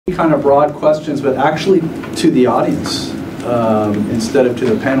kind of broad questions, but actually to the audience instead of to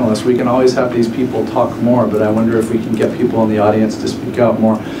the panelists. We can always have these people talk more, but I wonder if we can get people in the audience to speak out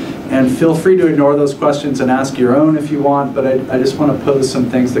more. And feel free to ignore those questions and ask your own if you want, but I just want to pose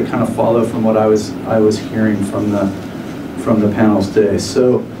some things that kind of follow from what I was hearing from the panels today.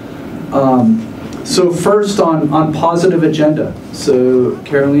 So first on positive agenda. So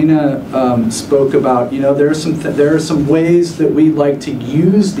Carolina spoke about, there are some ways that we'd like to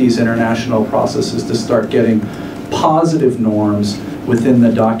use these international processes to start getting positive norms within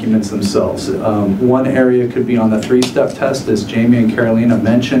the documents themselves. One area could be on the three-step test, as Jamie and Carolina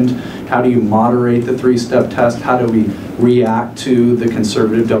mentioned. How do you moderate the three-step test? How do we react to the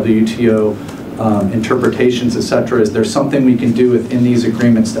conservative WTO interpretations, etc.? Is there something we can do within these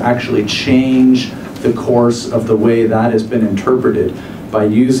agreements to actually change the course of the way that has been interpreted by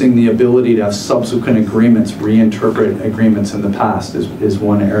using the ability to have subsequent agreements reinterpret agreements in the past is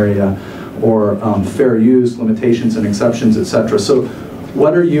one area, or fair use, limitations and exceptions, etc. So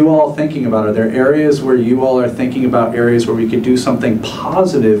what are you all thinking about? Are there areas where you all are thinking about areas where we could do something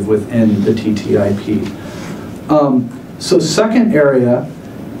positive within the TTIP? So second area,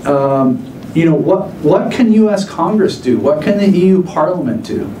 what can U.S. Congress do? What can the EU Parliament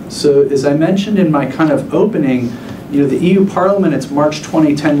do? So as I mentioned in my kind of opening, the EU Parliament, its March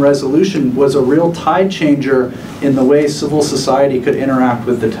 2010 resolution was a real tide changer in the way civil society could interact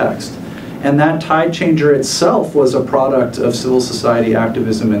with the text. And that tide changer itself was a product of civil society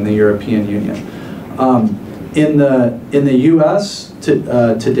activism in the European Union. In the U.S.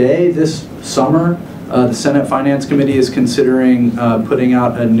 Today, this summer, the Senate Finance Committee is considering putting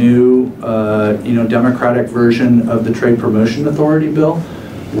out a new, democratic version of the Trade Promotion Authority bill.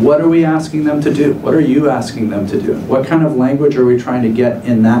 What are we asking them to do? What are you asking them to do? What kind of language are we trying to get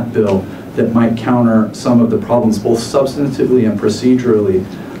in that bill that might counter some of the problems, both substantively and procedurally,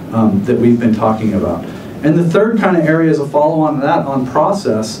 that we've been talking about? And the third kind of area is a follow-on to that on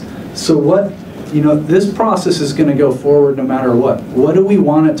process. So what, this process is going to go forward no matter what. What do we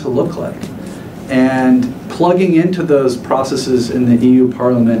want it to look like? And plugging into those processes in the EU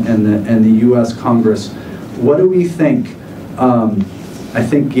Parliament and the US Congress, what do we think? I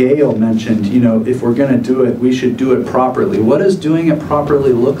think Gail mentioned, if we're going to do it, we should do it properly. What does doing it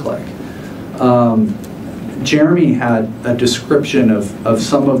properly look like? Jeremy had a description of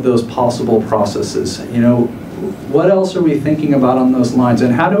some of those possible processes. What else are we thinking about on those lines?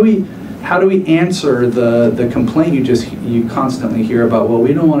 And how do we answer the complaint you constantly hear about, well,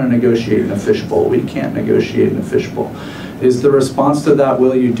 we don't want to negotiate in a fishbowl. We can't negotiate in a fishbowl. Is the response to that,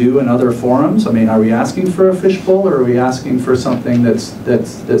 will you do in other forums? I mean, are we asking for a fishbowl, or are we asking for something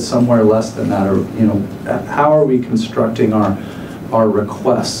that's somewhere less than that? Or how are we constructing our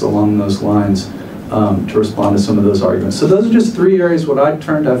requests along those lines to respond to some of those arguments? So those are just three areas. What I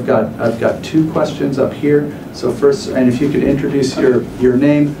turned, I've got two questions up here. So first, and if you could introduce your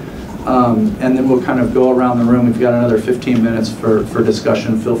name. And then we'll kind of go around the room. We've got another 15 minutes for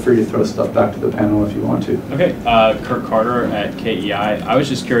discussion. Feel free to throw stuff back to the panel if you want to. Okay, Kirk Carter at KEI. I was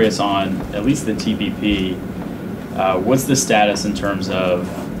just curious on at least the TPP. What's the status in terms of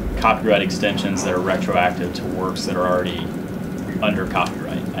copyright extensions that are retroactive to works that are already under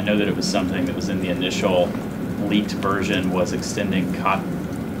copyright? I know that it was something that was in the initial leaked version, was extending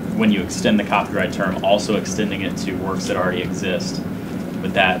when you extend the copyright term, also extending it to works that already exist.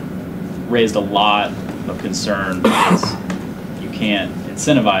 But that raised a lot of concern because you can't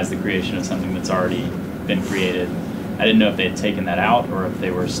incentivize the creation of something that's already been created. I didn't know if they had taken that out or if they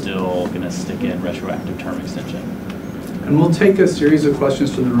were still going to stick in retroactive term extension. And we'll take a series of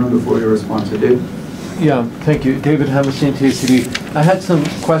questions from the room before we respond to Dave. Yeah, thank you. David Hammerstein, TACD. I had some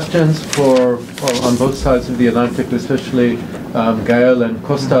questions on both sides of the Atlantic, especially Gael and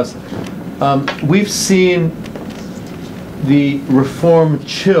Kostas. We've seen the reform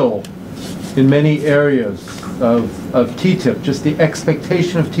chill in many areas of TTIP. Just the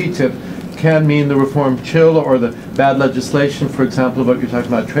expectation of TTIP can mean the reform chill, or the bad legislation, for example, what you're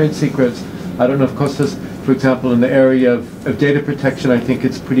talking about, trade secrets. I don't know if Kostas, for example, in the area of data protection, I think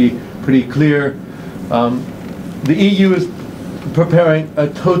it's pretty clear. The EU is preparing a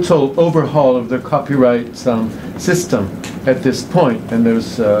total overhaul of their copyright system at this point, and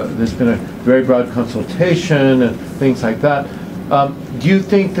there's been a very broad consultation and things like that. Do you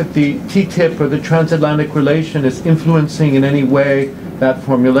think that the TTIP or the transatlantic relation is influencing in any way that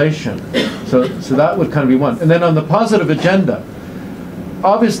formulation? So that would kind of be one. And then on the positive agenda,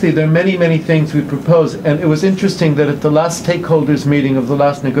 obviously there are many things we propose, and it was interesting that at the last stakeholders meeting of the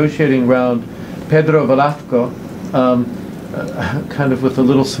last negotiating round, Pedro Velasco, kind of with a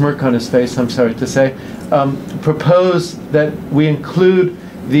little smirk on his face, I'm sorry to say, proposed that we include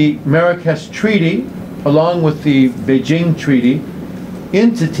the Marrakesh Treaty, along with the Beijing Treaty,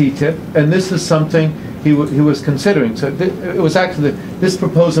 into TTIP, and this is something he was considering. So it was actually, this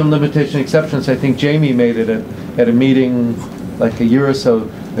proposal on limitation exceptions, I think Jamie made it at a meeting like a year or so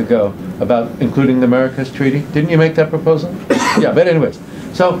ago about including the Marrakesh Treaty. Didn't you make that proposal? Yeah, but anyways.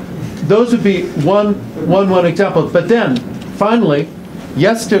 So those would be one example. But then, finally,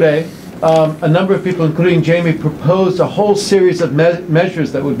 yesterday, a number of people, including Jamie, proposed a whole series of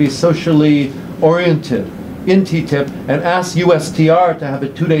measures that would be socially oriented in TTIP and asked USTR to have a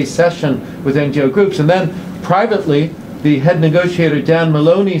 2-day session with NGO groups. And then privately, the head negotiator, Dan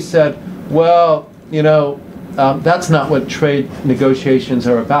Maloney, said, well, you know, that's not what trade negotiations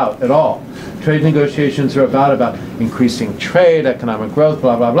are about at all. Trade negotiations are about increasing trade, economic growth,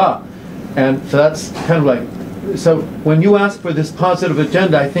 blah, blah, blah. And so that's kind of like, so when you ask for this positive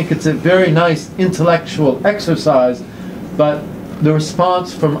agenda, I think it's a very nice intellectual exercise, but the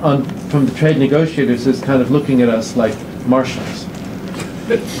response from the trade negotiators is kind of looking at us like Martians.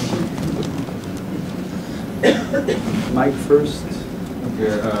 Mike first.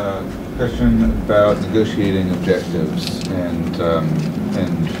 Okay, question about negotiating objectives and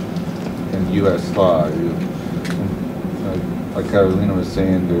U.S. law. Like Carolina was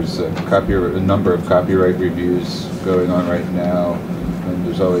saying, there's a number of copyright reviews going on right now, and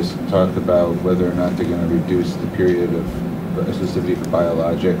there's always talk about whether or not they're going to reduce the period of exclusivity for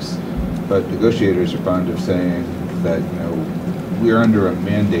biologics. But negotiators are fond of saying that, you know, we're under a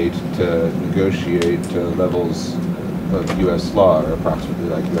mandate to negotiate to levels of U.S. law, or approximately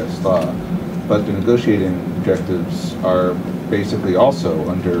like U.S. law. But the negotiating objectives are basically also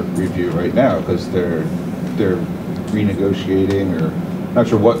under review right now because they're renegotiating, or not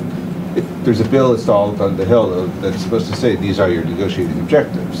sure what. There's a bill installed on the Hill that's supposed to say these are your negotiating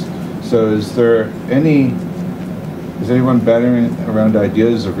objectives. So is anyone battering around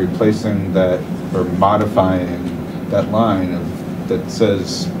ideas of replacing that or modifying that line that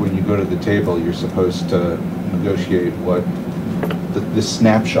says when you go to the table you're supposed to negotiate what the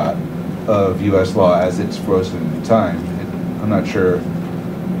snapshot of U.S. law as it's frozen in time? I'm not sure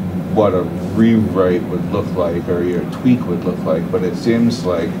what a rewrite would look like or a tweak would look like, but it seems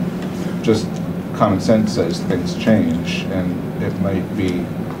like just common sense says things change, and it might be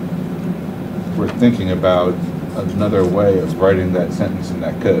worth thinking about another way of writing that sentence in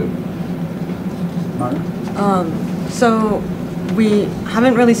that code. So we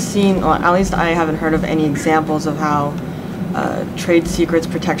haven't really seen, or at least I haven't heard of any examples of how trade secrets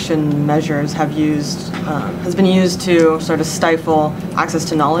protection measures has been used to sort of stifle access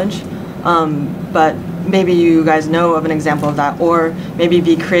to knowledge. But maybe you guys know of an example of that, or maybe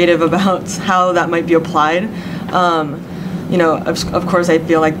be creative about how that might be applied. You know, of course, I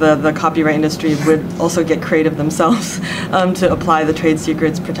feel like the copyright industry would also get creative themselves to apply the trade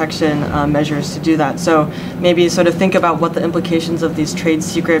secrets protection measures to do that. So maybe sort of think about what the implications of these trade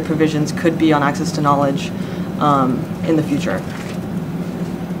secret provisions could be on access to knowledge in the future.